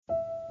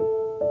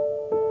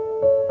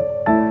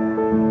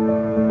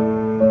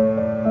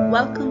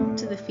Welcome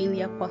to the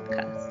Philia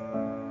podcast.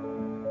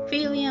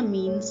 Philia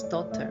means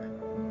daughter.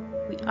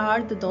 We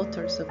are the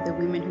daughters of the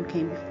women who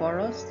came before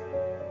us,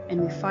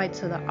 and we fight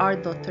so that our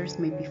daughters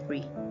may be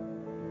free.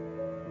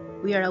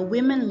 We are a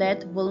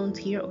women-led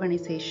volunteer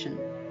organization.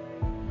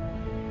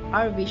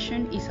 Our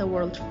vision is a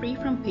world free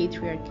from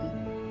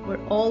patriarchy,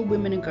 where all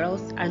women and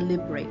girls are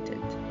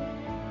liberated.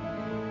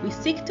 We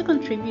seek to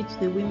contribute to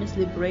the women's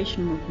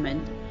liberation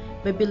movement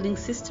by building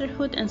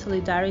sisterhood and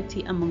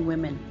solidarity among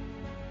women,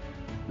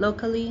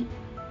 locally,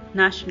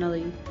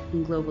 nationally,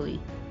 and globally.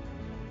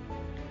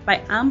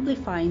 By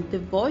amplifying the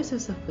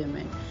voices of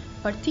women,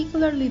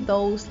 particularly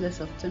those less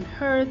often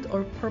heard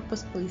or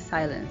purposefully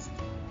silenced,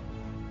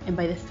 and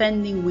by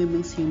defending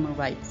women's human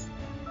rights.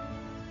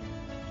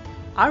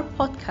 Our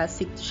podcast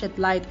seeks to shed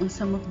light on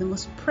some of the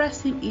most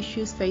pressing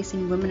issues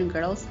facing women and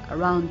girls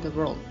around the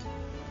world.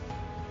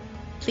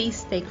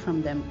 Please take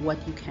from them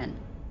what you can.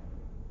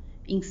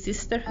 In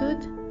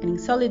sisterhood and in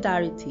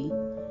solidarity,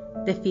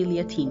 the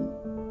Philia team.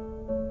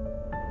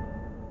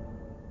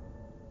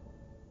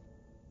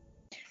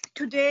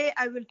 Today,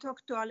 I will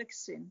talk to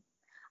Alexine.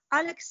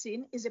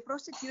 Alexine is a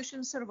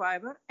prostitution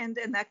survivor and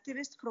an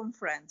activist from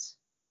France.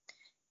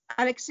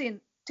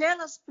 Alexine,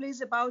 tell us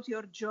please about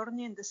your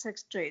journey in the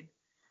sex trade.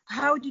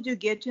 How did you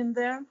get in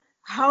there?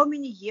 How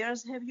many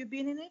years have you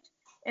been in it?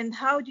 And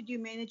how did you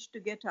manage to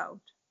get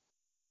out?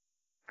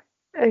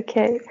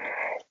 Okay,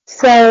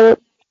 so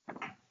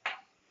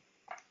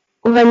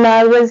when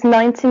I was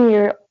 19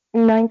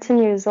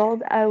 years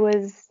old, I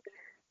was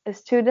a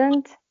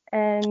student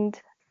and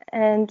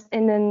in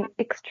an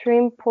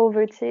extreme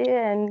poverty,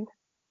 and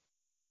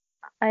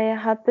I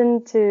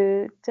happened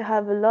to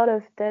have a lot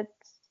of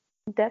debts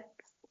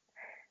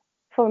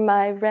for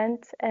my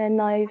rent, and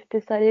I've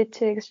decided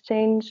to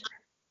exchange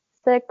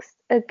sex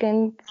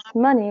against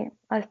money.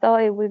 I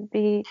thought it would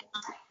be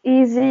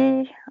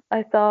easy.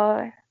 I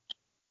thought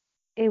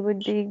it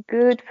would be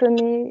good for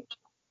me.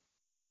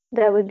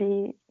 That would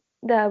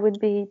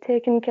be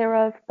taken care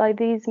of by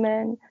these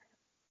men,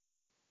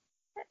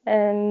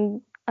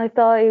 and I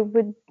thought it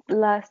would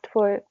last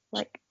for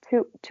like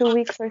two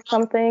weeks or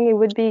something. It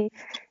would be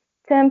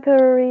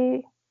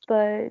temporary,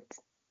 but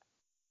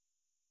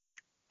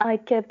I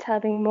kept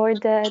having more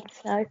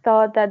debts. I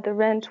thought that the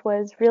rent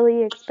was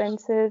really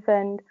expensive,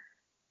 and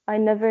I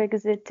never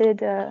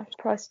exited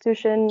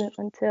prostitution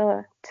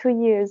until 2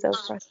 years of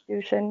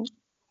prostitution.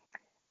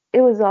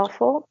 It was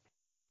awful.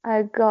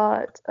 I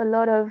got a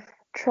lot of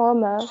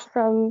trauma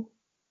from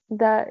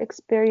that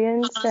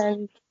experience,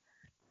 and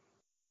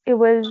it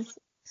was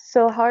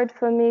so hard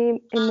for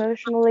me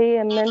emotionally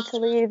and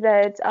mentally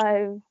that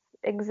I've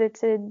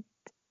exited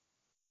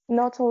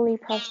not only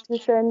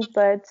prostitution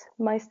but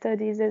my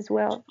studies as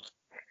well.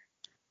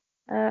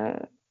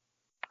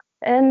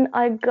 And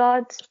I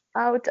got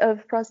out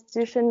of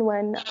prostitution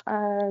when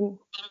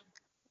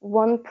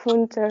one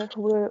punter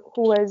who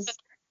was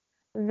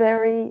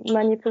very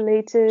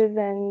manipulative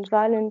and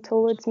violent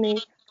towards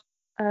me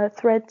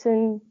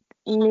threatened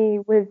me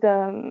with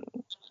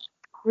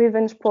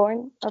revenge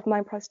porn of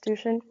my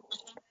prostitution.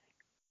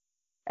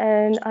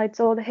 And I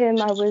told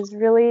him I was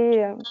really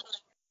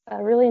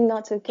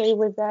not okay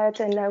with that,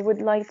 and I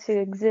would like to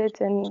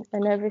exit and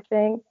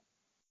everything.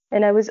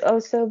 And I was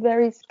also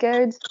very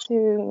scared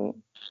to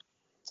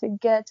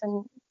get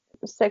a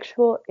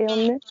sexual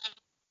illness.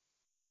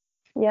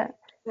 Yeah.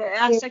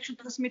 Sexually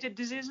transmitted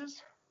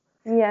diseases?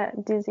 Yeah,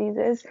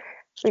 diseases,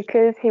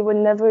 because he would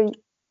never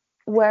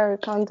wear a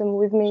condom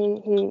with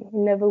me. He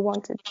never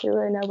wanted to,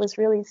 and I was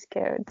really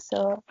scared.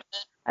 So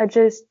I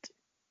just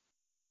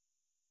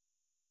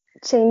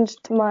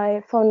changed my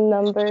phone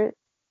number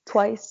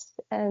twice,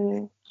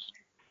 and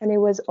it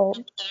was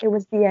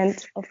the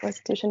end of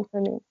prostitution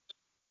for me.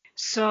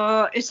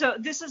 So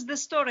this is the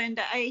story, and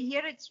I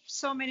hear it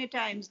so many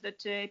times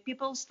that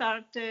people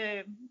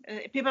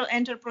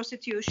enter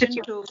prostitution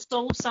to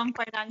solve some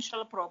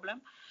financial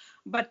problem,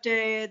 but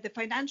the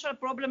financial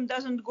problem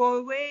doesn't go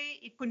away.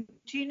 It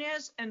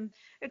continues, and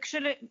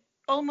actually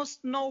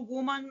almost no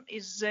woman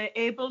is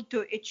able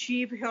to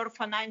achieve her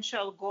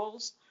financial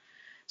goals.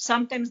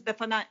 Sometimes the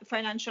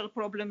financial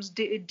problems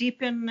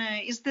deepen.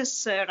 Is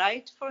this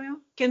right for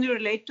you? Can you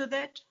relate to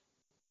that?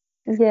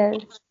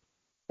 Yes,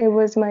 it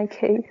was my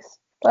case.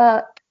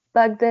 Well,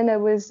 back then I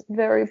was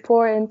very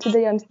poor, and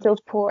today I'm still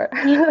poor.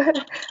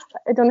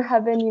 I don't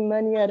have any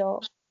money at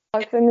all.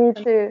 For me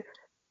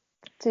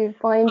to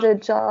find a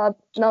job,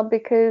 not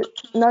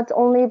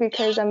only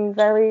because I'm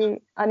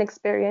very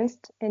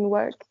inexperienced in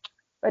work,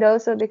 but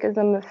also because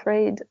I'm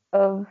afraid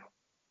of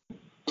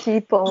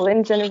people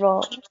in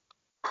general.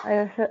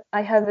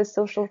 I have a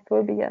social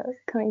phobia,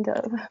 kind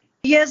of.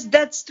 Yes,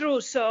 that's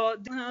true. So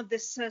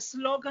this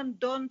slogan,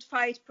 "Don't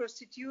fight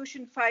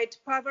prostitution, fight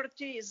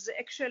poverty," is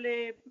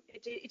actually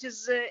it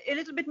is a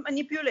little bit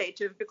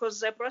manipulative,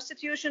 because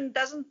prostitution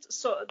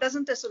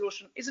isn't a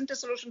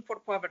solution for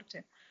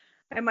poverty.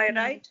 Am I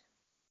right?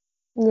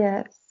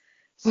 Yes.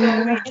 So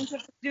we enter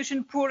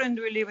prostitution poor and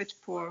we leave it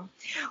poor.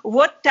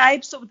 What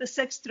types of the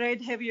sex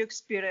trade have you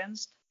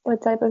experienced?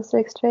 What type of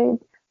sex trade?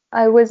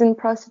 I was in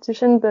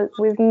prostitution, but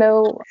with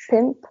no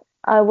pimp.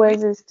 I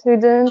was a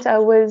student. I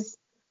was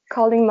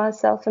calling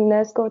myself an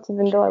escort,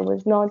 even though I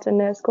was not an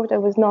escort. I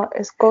was not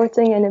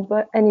escorting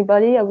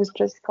anybody. I was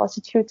just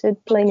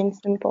prostituted, plain and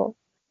simple.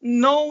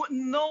 No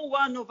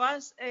one of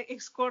us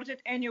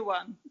escorted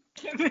anyone.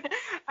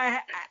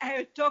 I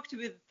have talked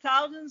with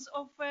thousands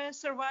of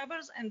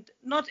survivors, and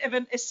not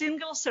even a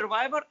single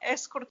survivor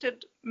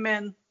escorted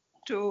men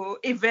to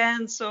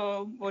events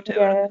or whatever.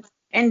 Yeah.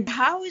 And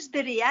how is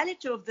the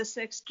reality of the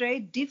sex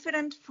trade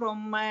different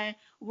from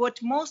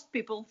what most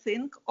people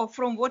think or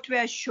from what we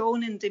are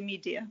shown in the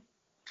media?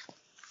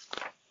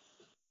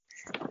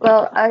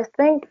 Well, I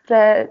think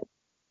that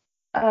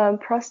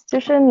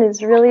prostitution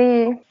is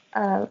really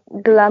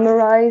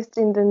glamorized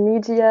in the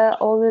media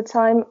all the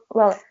time.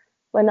 Well,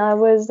 when I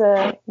was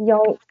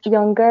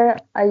younger,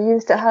 I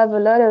used to have a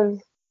lot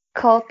of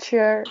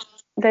culture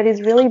that is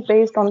really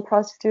based on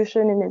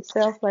prostitution in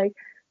itself. Like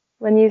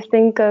when you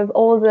think of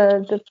all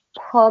the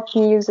pop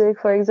music,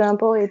 for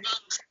example, it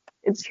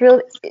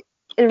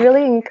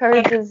really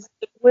encourages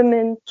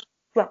women,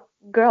 well,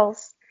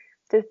 girls,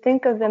 to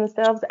think of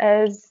themselves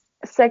as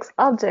sex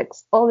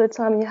objects all the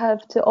time. You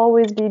have to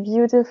always be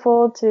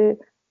beautiful to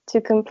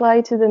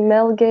comply to the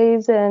male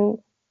gaze, and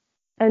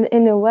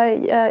in a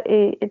way, yeah,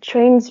 it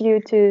trains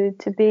you to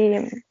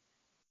be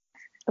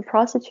a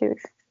prostitute.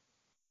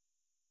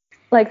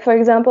 Like for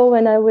example,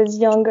 when I was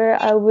younger,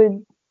 I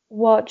would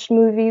watch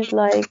movies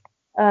like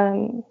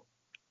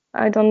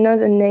I don't know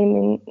the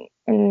name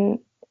in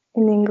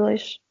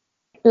English,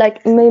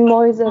 like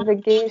Memoirs of a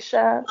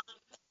Geisha,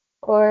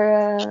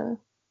 or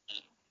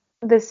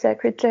The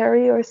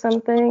Secretary or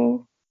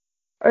something,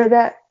 or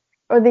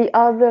the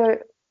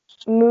other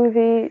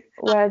movie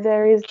where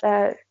there is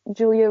that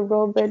Julia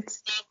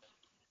Roberts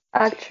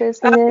actress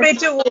in it.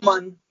 Pretty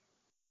Woman.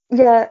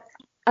 Yeah,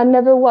 I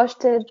never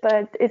watched it,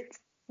 but it's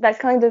that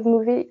kind of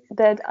movie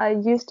that I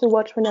used to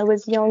watch when I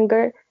was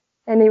younger,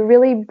 and it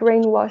really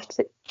brainwashed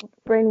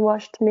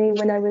me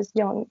when I was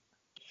young.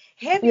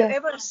 Have Yeah. you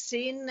ever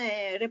seen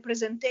a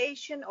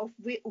representation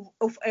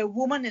of a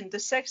woman in the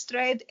sex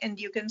trade, and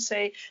you can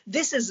say,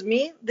 this is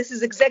me, this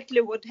is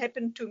exactly what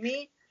happened to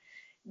me,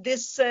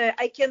 this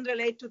I can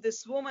relate to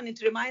this woman,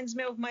 it reminds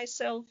me of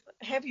myself?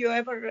 Have you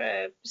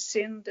ever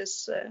seen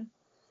this?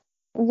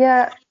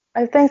 Yeah,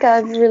 I think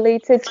I've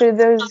related to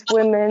those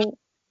women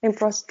in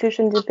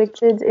prostitution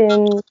depicted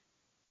in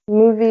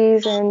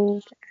movies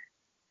and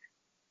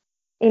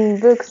in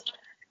books.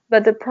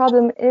 But the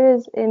problem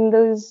is in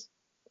those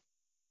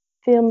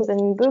films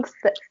and books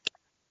that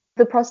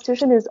the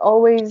prostitution is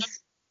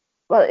always,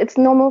 well, it's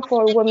normal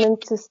for a woman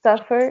to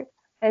suffer,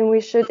 and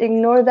we should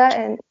ignore that.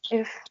 And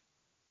if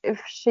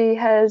she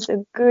has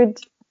a good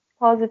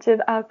positive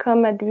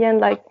outcome at the end,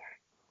 like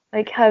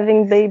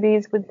having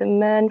babies with the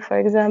man, for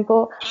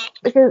example,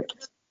 because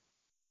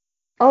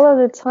all of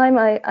the time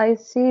I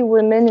see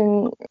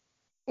women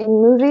in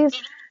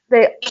movies,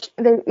 they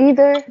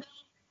either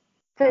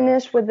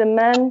finish with the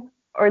man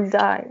or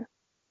die.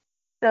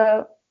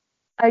 So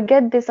I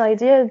get this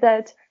idea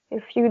that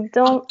if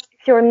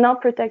you're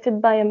not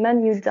protected by a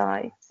man, you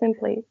die,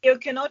 simply. You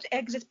cannot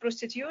exit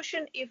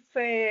prostitution if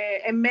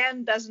a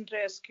man doesn't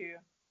rescue you.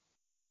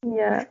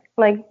 Yeah,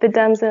 like the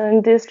damsel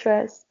in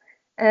distress.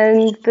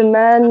 And the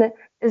man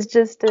is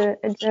just a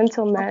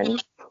gentleman.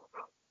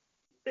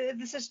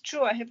 This is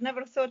true. I have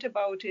never thought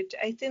about it.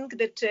 I think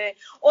that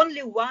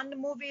only one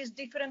movie is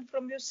different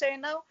from you say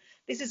now.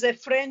 This is a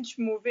French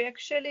movie,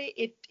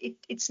 actually.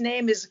 Its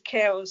name is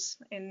Chaos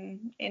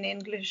in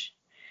English.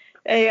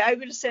 I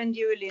will send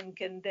you a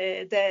link, and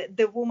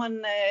the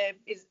woman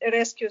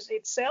rescues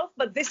itself.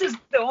 But this is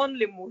the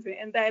only movie,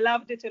 and I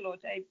loved it a lot.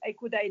 I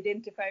could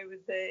identify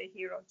with the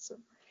hero, so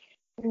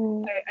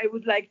I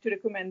would like to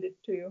recommend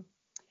it to you.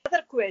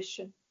 Another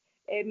question.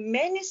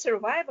 Many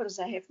survivors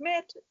I have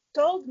met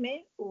told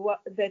me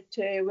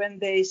that when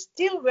they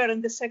still were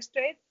in the sex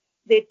trade,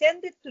 they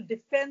tended to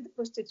defend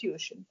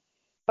prostitution.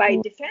 By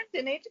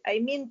defending it, I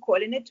mean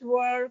calling it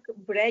work,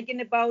 bragging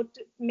about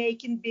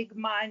making big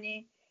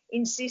money,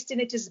 insisting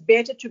it is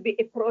better to be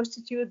a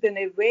prostitute than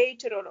a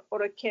waiter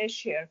or a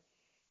cashier.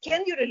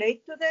 Can you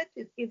relate to that?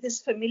 Is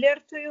this familiar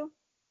to you?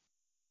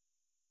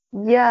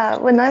 Yeah,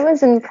 when I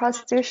was in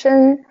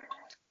prostitution,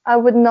 I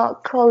would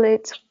not call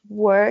it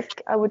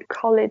work. I would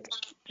call it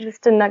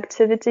just an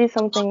activity,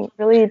 something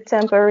really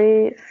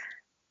temporary,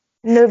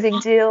 no big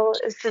deal.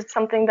 It's just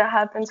something that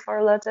happens for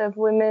a lot of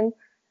women.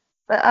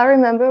 But I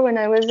remember when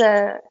I was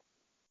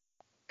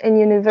in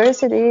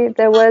university,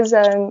 there was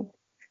a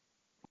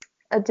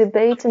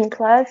debate in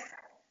class,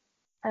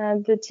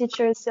 and the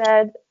teacher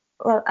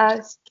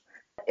asked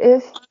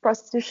if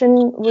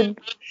prostitution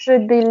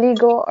should be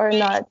legal or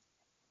not.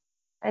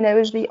 And I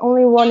was the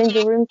only one in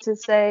the room to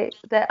say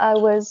that I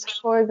was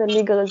for the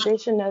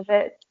legalization of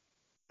it.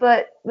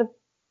 But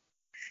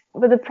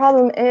the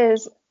problem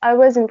is I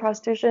was in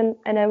prostitution,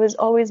 and I was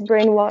always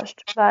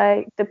brainwashed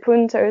by the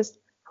punters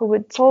who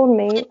would told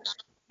me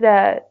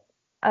that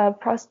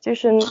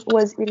prostitution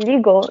was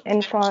illegal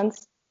in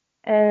France,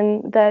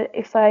 and that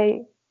if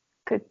I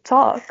could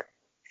talk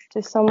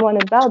to someone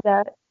about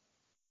that,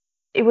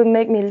 it would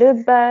make me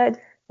look bad.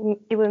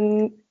 It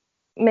would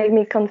make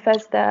me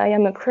confess that I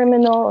am a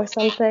criminal or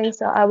something.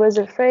 So I was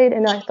afraid,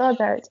 and I thought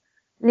that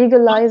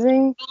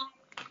legalizing,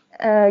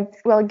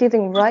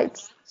 giving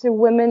rights to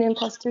women in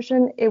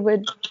prostitution, it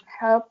would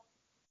help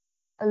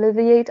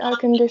alleviate our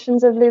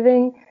conditions of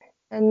living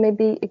and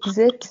maybe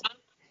exit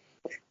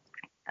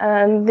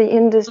the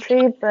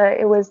industry. But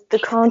it was the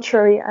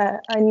contrary.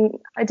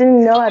 I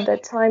didn't know at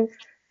that time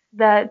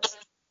that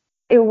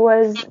it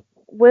was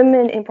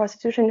women in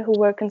prostitution who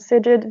were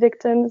considered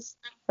victims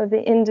of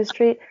the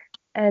industry,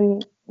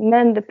 and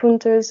men, the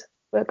punters,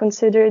 were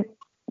considered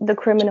the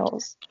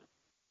criminals.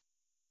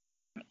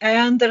 I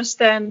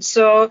understand.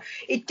 So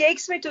it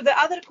takes me to the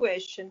other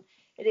question.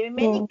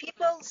 Many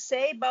people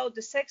say about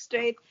the sex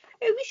trade,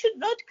 we should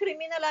not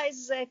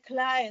criminalize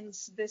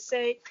clients. They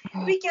say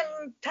we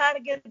can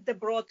target the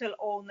brothel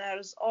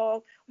owners,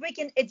 or we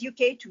can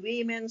educate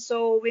women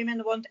so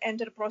women won't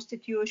enter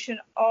prostitution,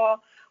 or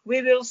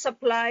we will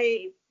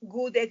supply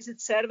good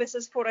exit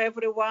services for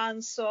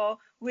everyone, so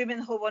women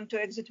who want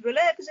to exit will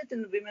exit,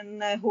 and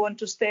women who want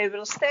to stay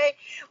will stay.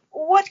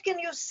 What can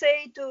you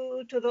say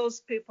to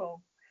those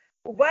people?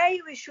 Why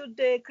we should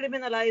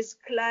criminalize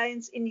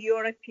clients, in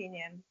your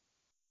opinion?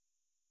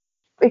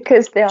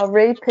 Because they are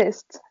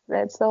rapists,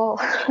 that's all.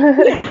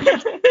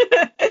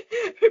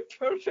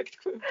 Perfect.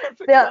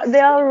 They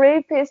are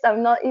rapists.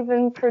 I'm not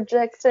even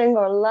projecting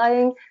or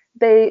lying.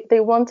 They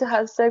want to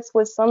have sex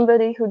with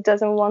somebody who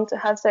doesn't want to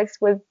have sex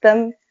with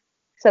them.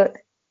 So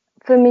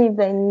for me,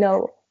 they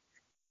know.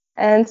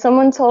 And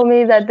someone told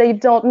me that they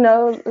don't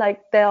know,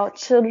 like they are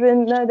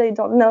children. No, they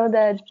don't know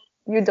that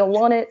you don't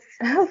want it.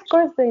 Of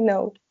course they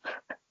know.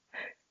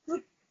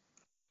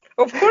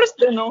 Of course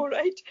they know,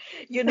 right?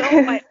 You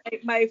know,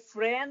 my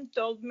friend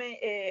told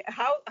me,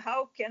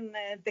 how can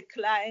the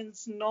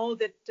clients know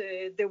that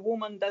the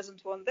woman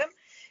doesn't want them?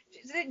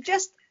 They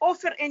just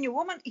offer any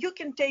woman, you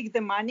can take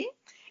the money,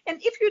 and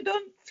if you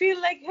don't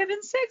feel like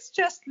having sex,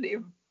 just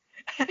leave.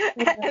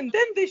 Yeah. And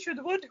then they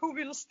should vote who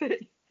will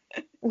stay.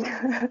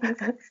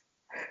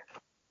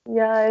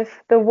 Yeah,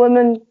 if the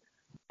woman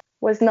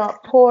was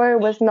not poor,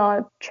 was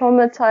not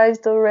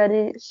traumatized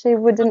already, she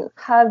wouldn't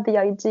have the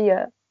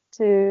idea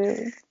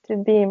to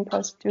be in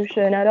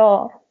prostitution at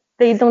all.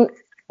 They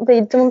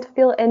don't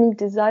feel any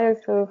desire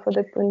for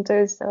the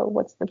punters, so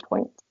what's the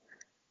point?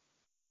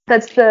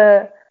 That's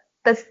the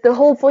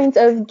whole point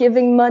of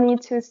giving money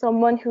to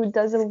someone who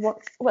doesn't want.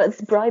 Well,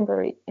 it's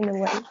bribery in a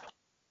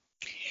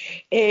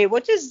way.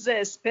 What is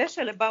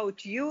special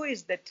about you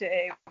is that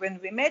when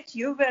we met,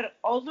 you were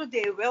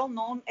already a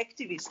well-known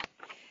activist.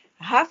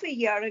 Half a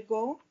year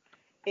ago,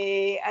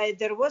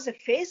 there was a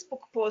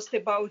Facebook post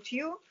about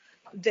you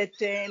that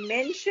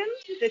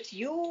mentioned that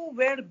you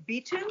were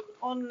beaten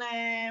on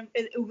a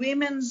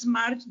women's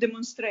march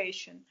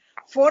demonstration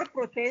for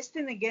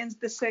protesting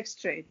against the sex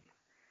trade.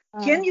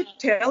 Can you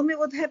tell me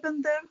what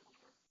happened there?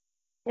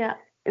 Yeah,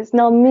 it's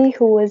not me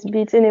who was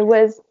beaten. It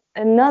was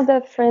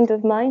another friend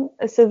of mine,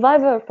 a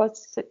survivor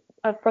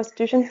of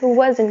prostitution who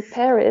was in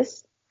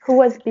Paris, who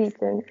was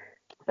beaten.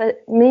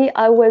 But me,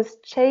 I was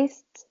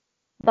chased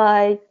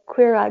by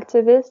queer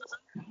activists,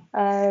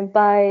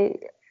 by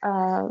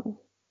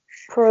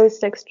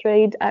pro-sex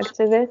trade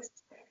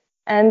activists,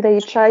 and they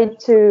tried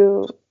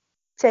to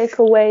take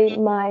away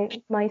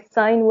my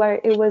sign where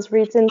it was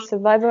written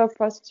survivor of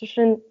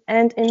prostitution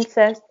and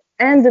incest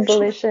and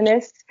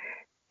abolitionist.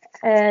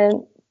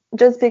 And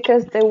just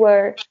because they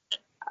were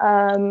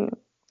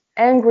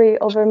angry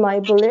over my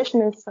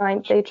abolitionist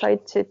sign, they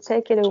tried to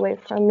take it away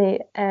from me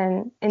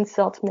and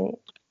insult me.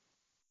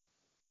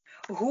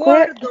 Who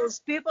are those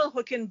people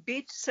who can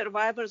beat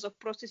survivors of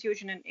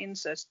prostitution and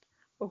incest?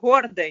 Who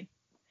are they?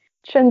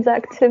 Trans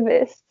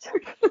activists.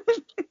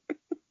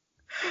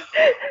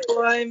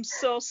 Oh, I'm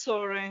so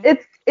sorry.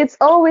 It's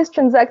always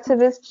trans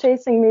activists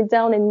chasing me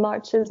down in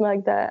marches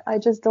like that. I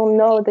just don't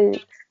know.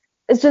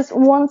 It's just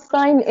one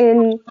sign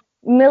in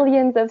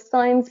millions of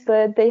signs,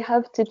 but they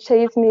have to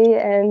chase me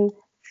and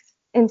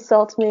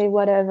insult me,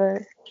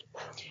 whatever.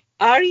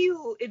 Are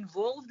you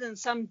involved in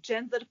some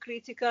gender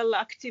critical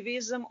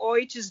activism, or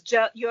it is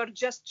you're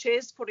just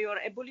chased for your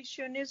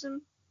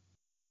abolitionism?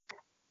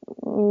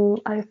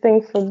 I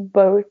think for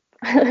both.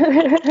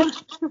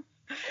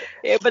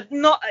 Yeah, but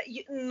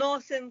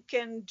nothing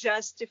can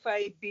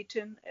justify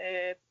beating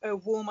a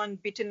woman,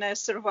 beating a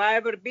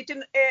survivor,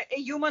 beating a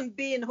human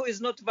being who is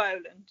not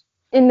violent.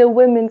 In the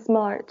Women's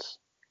March.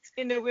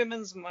 In a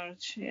Women's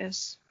March,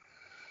 yes.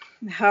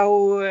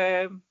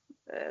 How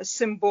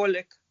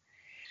symbolic.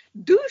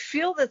 Do you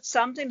feel that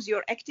sometimes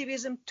your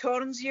activism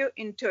turns you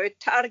into a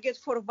target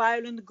for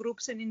violent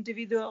groups and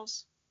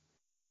individuals?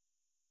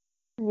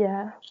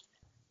 Yeah,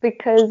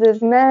 because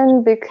of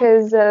men,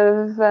 because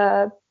of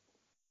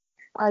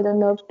I don't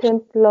know,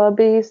 pimp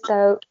lobbies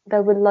that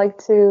would like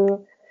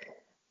to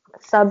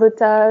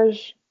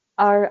sabotage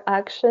our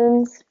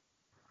actions,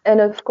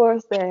 and of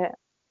course there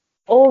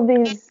all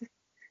these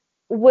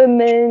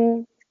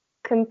women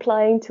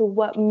complying to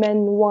what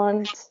men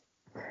want,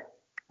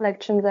 like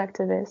trans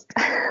activists.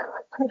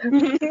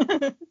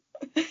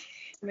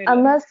 I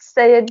must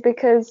say it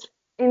because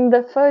in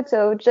the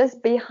photo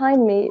just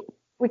behind me,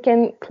 we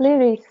can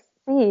clearly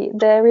see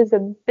there is a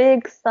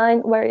big sign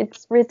where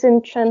it's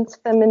written trans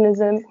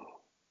feminism,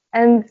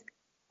 and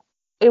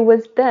it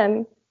was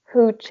them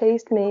who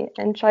chased me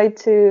and tried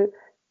to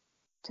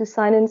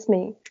silence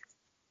me.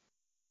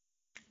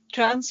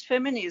 Trans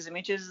feminism,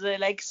 which is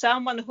like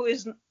someone who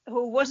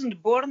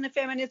wasn't born a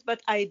feminist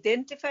but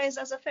identifies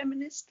as a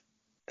feminist.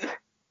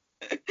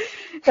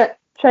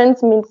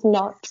 Trans means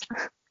not,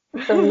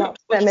 so not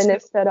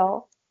feminist at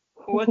all.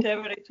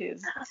 Whatever it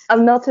is.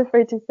 I'm not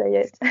afraid to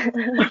say it.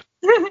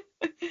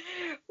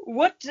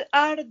 What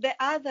are the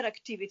other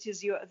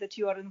activities that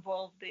you are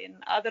involved in,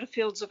 other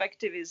fields of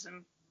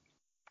activism?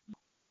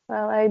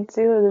 Well, I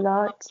do a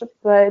lot,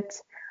 but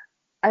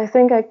I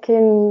think I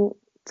can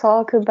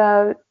talk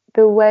about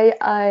the way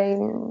I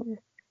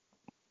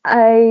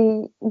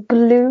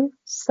glue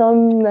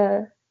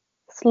some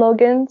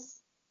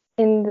slogans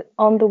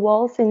on the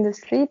walls in the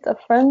street of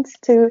France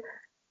to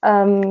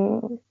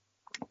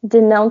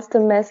denounce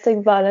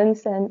domestic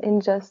violence and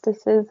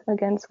injustices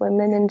against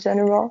women in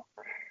general.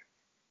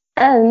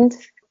 And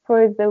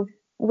for the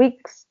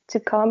weeks to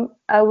come,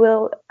 I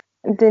will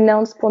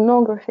denounce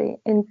pornography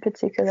in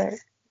particular.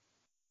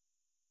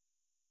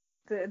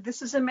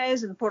 This is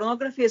amazing.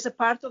 Pornography is a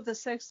part of the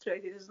sex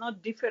trade. It is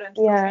not different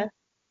from any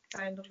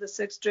kind of the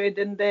sex trade,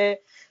 and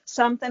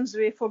sometimes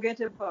we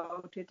forget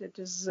about it. It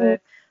is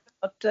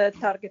not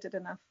targeted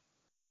enough.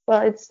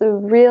 Well, it's a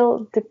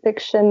real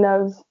depiction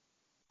of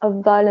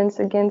violence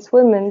against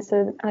women,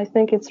 so I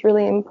think it's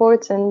really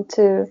important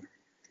to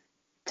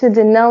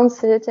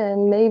denounce it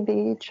and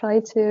maybe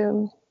try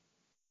to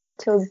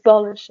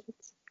abolish it.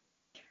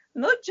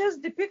 Not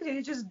just depicted,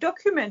 it just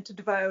documented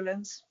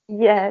violence.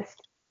 Yes,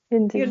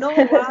 indeed. You know,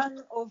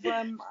 one of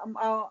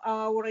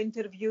our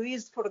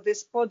interviewees for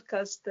this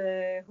podcast,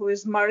 who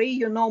is Marie,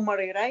 you know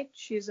Marie, right?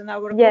 She's in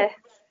our book.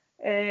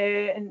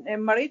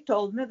 And Marie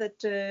told me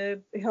that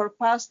her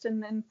past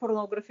in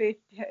pornography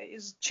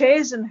is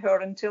chasing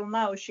her until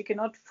now. She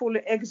cannot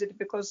fully exit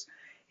because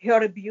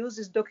her abuse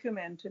is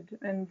documented.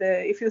 And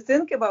if you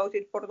think about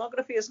it,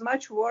 pornography is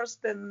much worse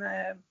than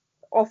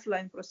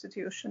offline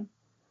prostitution.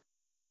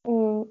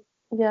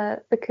 Yeah,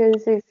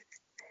 because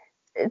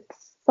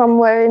it's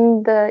somewhere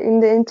in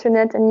the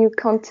internet and you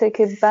can't take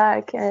it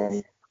back.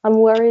 And I'm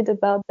worried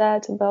about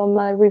that, about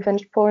my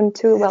revenge porn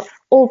too. Well,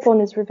 all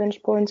porn is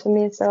revenge porn to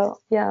me. So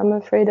yeah, I'm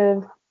afraid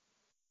of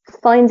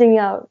finding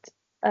out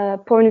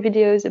porn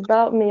videos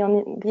about me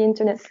on the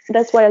internet.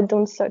 That's why I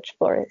don't search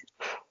for it.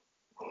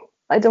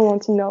 I don't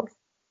want to know.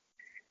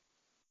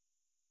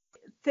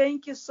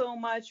 Thank you so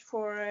much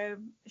for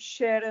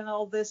sharing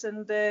all this,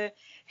 and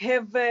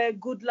have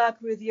good luck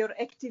with your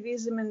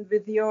activism and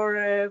with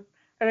your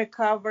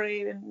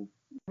recovery and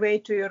way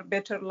to your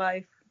better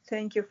life.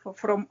 Thank you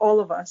from all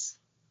of us.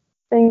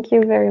 Thank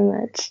you very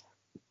much.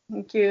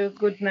 Thank you.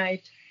 Good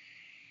night.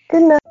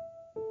 Good night.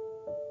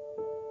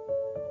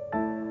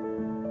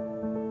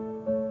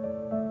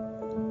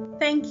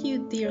 Thank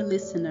you, dear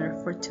listener,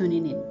 for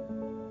tuning in.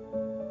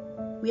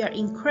 We are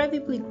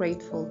incredibly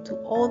grateful to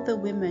all the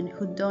women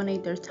who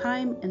donate their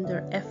time and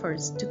their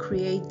efforts to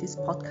create this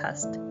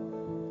podcast.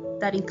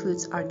 That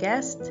includes our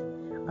guests,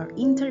 our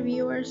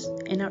interviewers,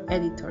 and our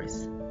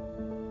editors.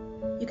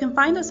 You can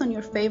find us on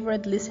your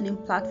favorite listening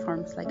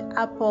platforms like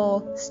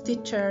Apple,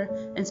 Stitcher,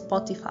 and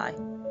Spotify.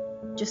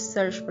 Just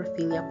search for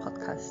Philia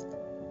Podcast.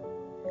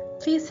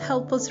 Please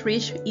help us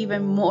reach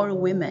even more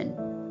women.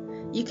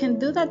 You can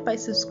do that by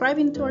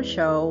subscribing to our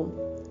show,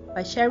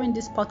 by sharing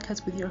this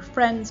podcast with your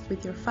friends,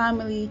 with your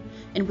family,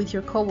 and with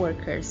your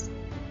coworkers,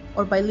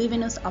 or by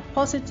leaving us a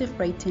positive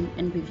rating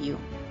and review.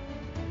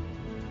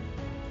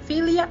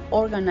 Philia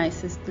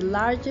organizes the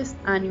largest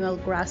annual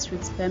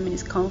grassroots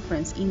feminist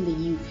conference in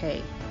the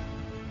UK.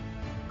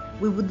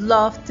 We would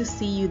love to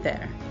see you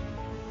there.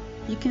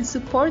 You can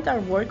support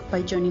our work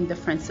by joining the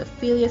Friends of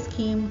Philia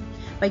scheme,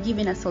 by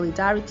giving a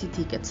solidarity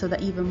ticket so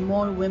that even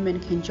more women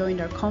can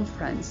join our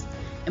conference,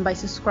 and by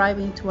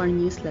subscribing to our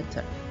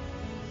newsletter.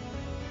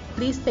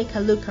 Please take a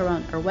look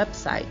around our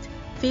website,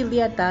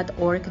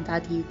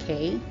 philia.org.uk,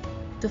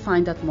 to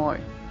find out more.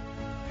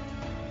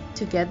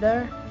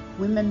 Together,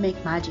 women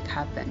make magic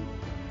happen,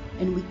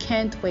 and we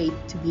can't wait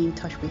to be in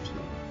touch with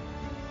you.